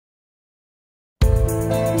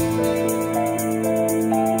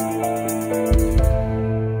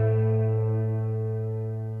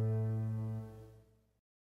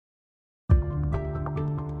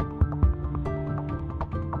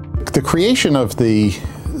The creation of the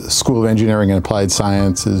School of Engineering and Applied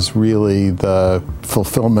Science is really the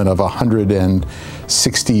fulfillment of a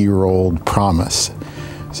 160-year-old promise.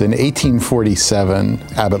 So in 1847,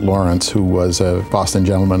 Abbott Lawrence, who was a Boston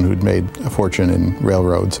gentleman who'd made a fortune in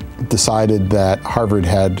railroads, decided that Harvard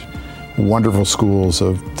had wonderful schools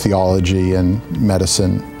of theology and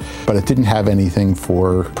medicine, but it didn't have anything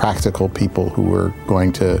for practical people who were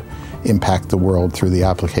going to impact the world through the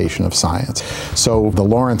application of science. So the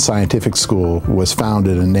Lawrence Scientific School was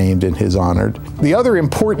founded and named in his honor. The other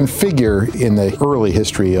important figure in the early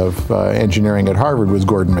history of engineering at Harvard was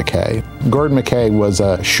Gordon Mackay. Gordon Mackay was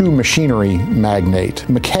a shoe machinery magnate.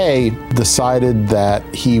 Mackay decided that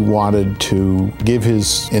he wanted to give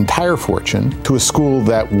his entire fortune to a school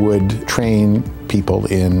that would train people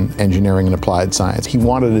in engineering and applied science. He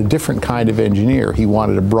wanted a different kind of engineer. He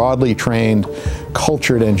wanted a broadly trained,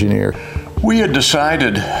 cultured engineer. We had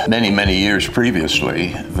decided many years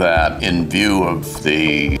previously that in view of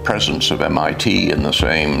the presence of MIT in the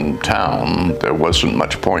same town, there wasn't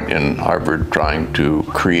much point in Harvard trying to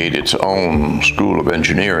create its own school of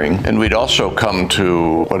engineering. And we'd also come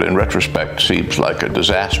to what in retrospect seems like a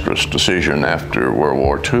disastrous decision after World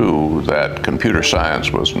War II, that computer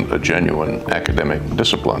science wasn't a genuine academic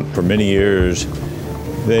discipline. For many years,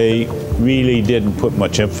 they really didn't put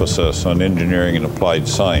much emphasis on engineering and applied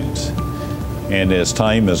science. And as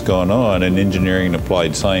time has gone on, and engineering and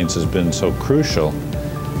applied science has been so crucial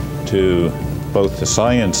to both the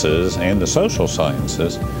sciences and the social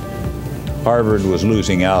sciences, Harvard was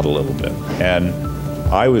losing out a little bit. And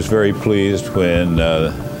I was very pleased when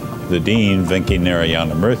the dean, Venki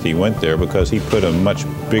Narayanamurthy, went there, because he put a much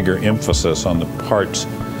bigger emphasis on the parts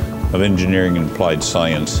of engineering and applied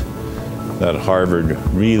science that Harvard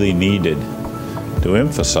really needed to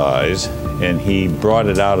emphasize, and he brought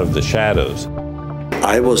it out of the shadows.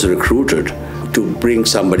 I was recruited to bring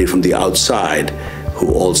somebody from the outside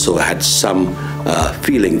who also had some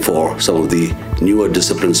feeling for some of the newer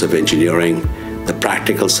disciplines of engineering, the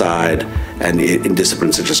practical side, and in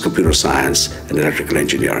disciplines such as computer science and electrical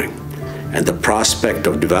engineering. And the prospect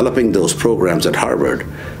of developing those programs at Harvard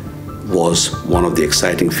was one of the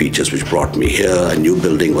exciting features which brought me here. A new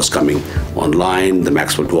building was coming online, the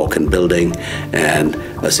Maxwell Dworkin building, and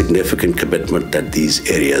a significant commitment that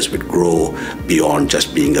these areas would grow beyond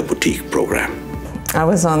just being a boutique program. I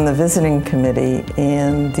was on the visiting committee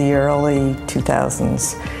in the early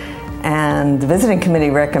 2000s, and the visiting committee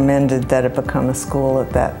recommended that it become a school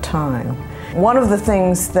at that time. One of the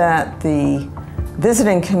things that the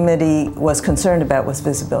visiting committee was concerned about was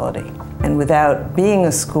visibility. And without being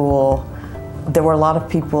a school, there were a lot of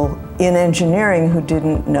people in engineering who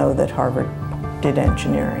didn't know that Harvard did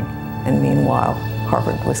engineering. And meanwhile,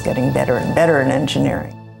 Harvard was getting better and better in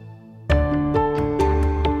engineering.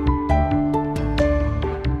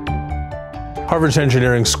 Harvard's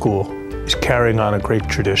engineering school is carrying on a great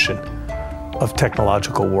tradition of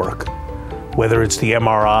technological work. Whether it's the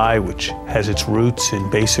MRI, which has its roots in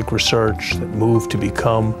basic research that moved to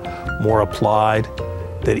become more applied,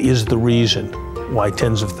 that is the reason why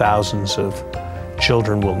tens of thousands of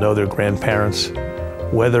children will know their grandparents.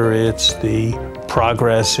 Whether it's the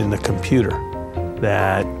progress in the computer,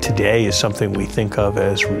 that today is something we think of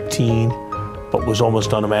as routine, but was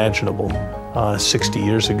almost unimaginable 60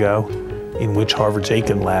 years ago, in which Harvard's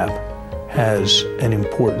Aiken Lab has an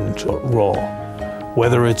important role.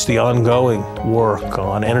 Whether it's the ongoing work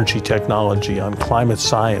on energy technology, on climate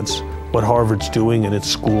science, what Harvard's doing in its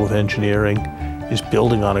School of Engineering is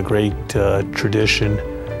building on a great tradition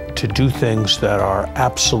to do things that are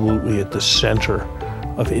absolutely at the center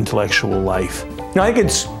of intellectual life. I think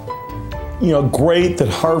it's great that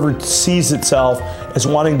Harvard sees itself as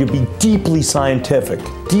wanting to be deeply scientific,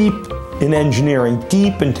 deep in engineering,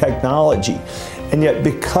 deep in technology, and yet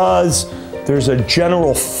because there's a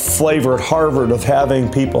general flavor at Harvard of having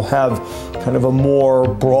people have kind of a more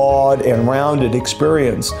broad and rounded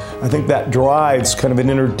experience. I think that drives kind of an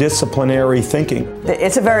interdisciplinary thinking.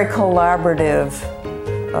 It's a very collaborative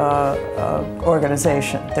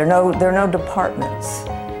organization. There are no departments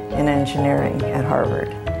in engineering at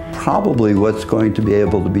Harvard. Probably what's going to be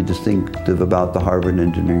able to be distinctive about the Harvard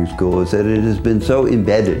Engineering School is that it has been so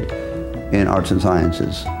embedded in arts and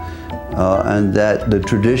sciences. And that the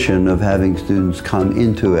tradition of having students come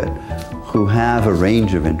into it who have a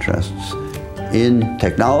range of interests in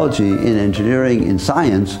technology, in engineering, in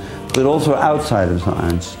science, but also outside of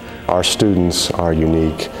science. Our students are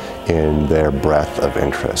unique in their breadth of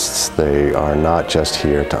interests. They are not just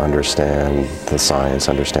here to understand the science,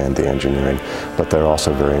 understand the engineering, but they're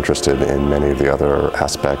also very interested in many of the other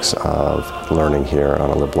aspects of learning here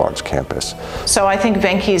on a liberal arts campus. So I think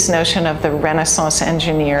Venki's notion of the Renaissance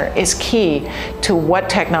engineer is key to what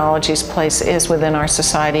technology's place is within our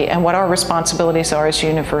society and what our responsibilities are as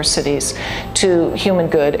universities to human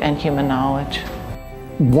good and human knowledge.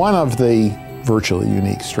 One of the virtually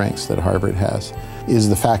unique strengths that Harvard has is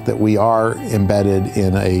the fact that we are embedded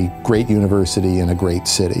in a great university in a great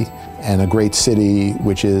city, and a great city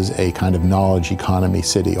which is a kind of knowledge economy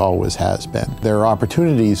city, always has been. There are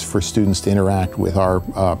opportunities for students to interact with our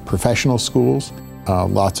professional schools.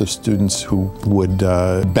 Lots of students who would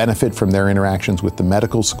benefit from their interactions with the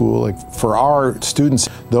medical school. Like, for our students,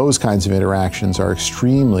 those kinds of interactions are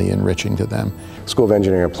extremely enriching to them. School of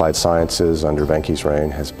Engineering and Applied Sciences under Venki's reign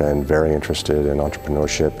has been very interested in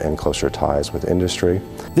entrepreneurship and closer ties with industry.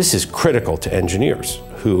 This is critical to engineers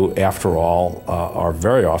who, after all, are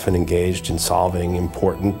very often engaged in solving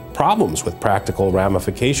important problems with practical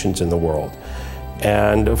ramifications in the world.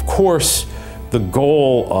 And of course, the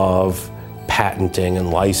goal of patenting and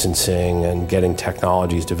licensing and getting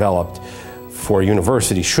technologies developed for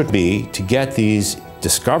universities should be to get these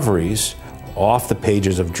discoveries off the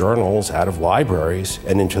pages of journals, out of libraries,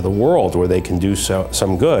 and into the world where they can do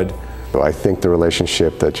some good. So I think the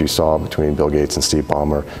relationship that you saw between Bill Gates and Steve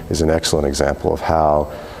Ballmer is an excellent example of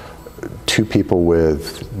how two people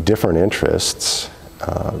with different interests,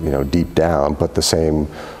 deep down, but the same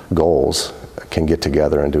goals, can get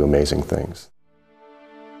together and do amazing things.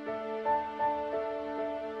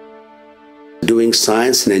 Doing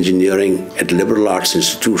science and engineering at a liberal arts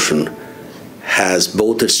institution has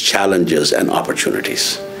both its challenges and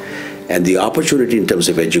opportunities. And the opportunity in terms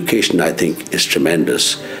of education, I think, is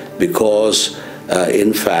tremendous because,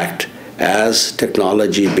 in fact, as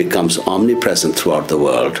technology becomes omnipresent throughout the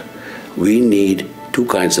world, we need two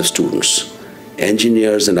kinds of students: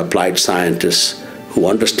 engineers and applied scientists who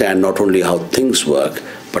understand not only how things work,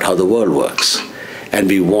 but how the world works. And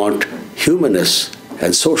we want humanists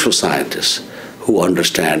and social scientists who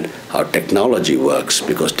understand how technology works,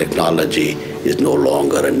 because technology is no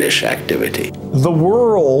longer a niche activity. The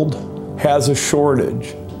world has a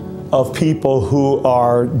shortage of people who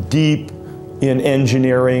are deep in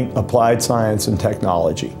engineering, applied science, and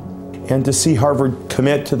technology. And to see Harvard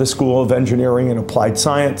commit to the School of Engineering and Applied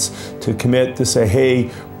Science, to commit to say, hey,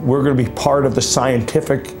 we're going to be part of the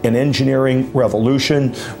scientific and engineering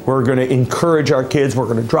revolution. We're going to encourage our kids. We're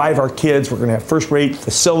going to drive our kids. We're going to have first-rate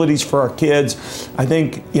facilities for our kids. I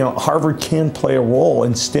think Harvard can play a role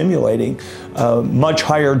in stimulating a much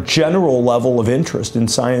higher general level of interest in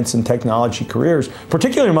science and technology careers,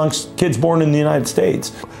 particularly amongst kids born in the United States.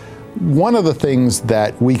 One of the things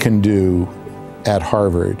that we can do at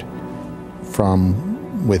Harvard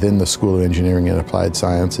from within the School of Engineering and Applied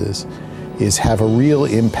Sciences is have a real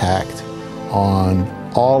impact on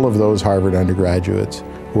all of those Harvard undergraduates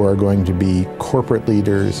who are going to be corporate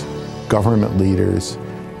leaders, government leaders,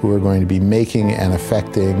 who are going to be making and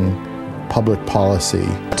affecting public policy.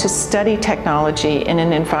 To study technology in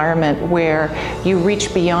an environment where you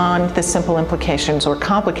reach beyond the simple implications or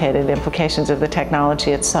complicated implications of the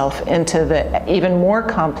technology itself into the even more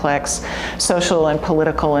complex social and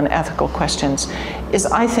political and ethical questions is,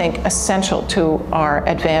 I think, essential to our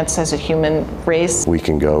advance as a human race. We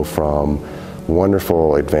can go from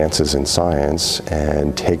wonderful advances in science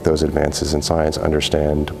and take those advances in science,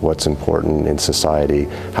 understand what's important in society,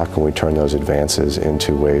 how can we turn those advances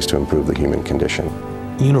into ways to improve the human condition.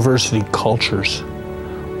 University cultures,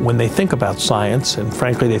 when they think about science, and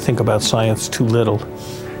frankly they think about science too little,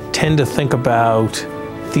 tend to think about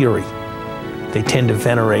theory. They tend to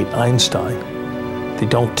venerate Einstein. They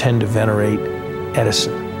don't tend to venerate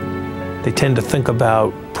Edison. They tend to think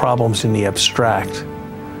about problems in the abstract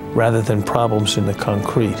rather than problems in the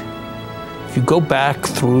concrete. If you go back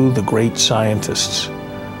through the great scientists,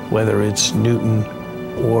 whether it's Newton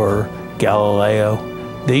or Galileo,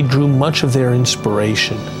 they drew much of their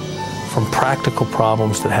inspiration from practical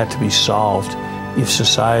problems that had to be solved if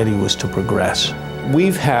society was to progress.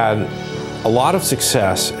 We've had a lot of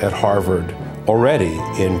success at Harvard already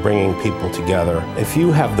in bringing people together. If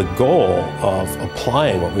you have the goal of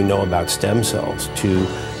applying what we know about stem cells to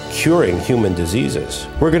curing human diseases,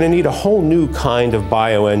 we're going to need a whole new kind of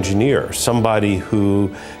bioengineer, somebody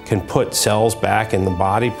who can put cells back in the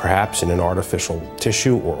body, perhaps in an artificial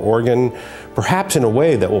tissue or organ, perhaps in a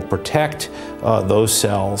way that will protect those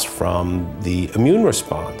cells from the immune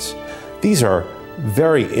response. These are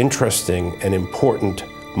very interesting and important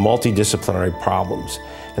multidisciplinary problems,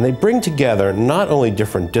 and they bring together not only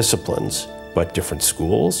different disciplines, but different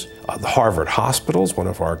schools. The Harvard Hospital is one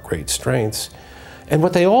of our great strengths. And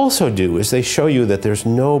what they also do is they show you that there's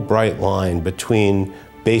no bright line between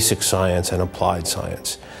basic science and applied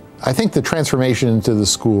science. I think the transformation into the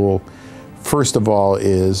school, first of all,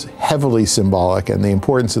 is heavily symbolic, and the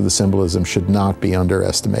importance of the symbolism should not be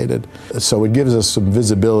underestimated. So it gives us some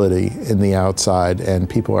visibility in the outside, and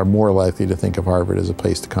people are more likely to think of Harvard as a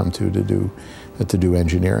place to come to do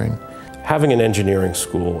engineering. Having an engineering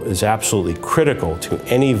school is absolutely critical to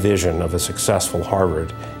any vision of a successful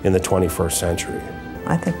Harvard in the 21st century.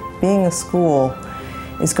 I think being a school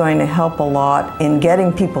is going to help a lot in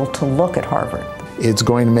getting people to look at Harvard. It's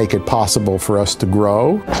going to make it possible for us to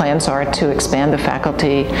grow. Plans are to expand the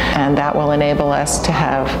faculty, and that will enable us to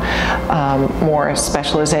have more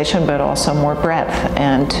specialization, but also more breadth,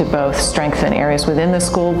 and to both strengthen areas within the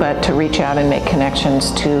school, but to reach out and make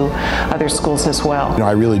connections to other schools as well. You know,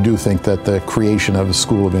 I really do think that the creation of a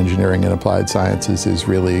School of Engineering and Applied Sciences is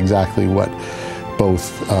really exactly what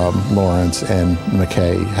both Lawrence and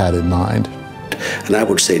McKay had in mind. And I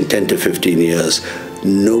would say in 10 to 15 years,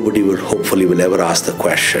 nobody will hopefully ever ask the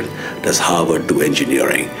question, does Harvard do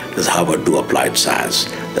engineering? Does Harvard do applied science?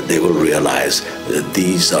 That they will realize that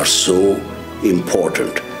these are so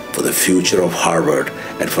important for the future of Harvard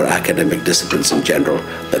and for academic disciplines in general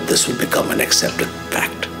that this will become an accepted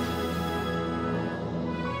fact.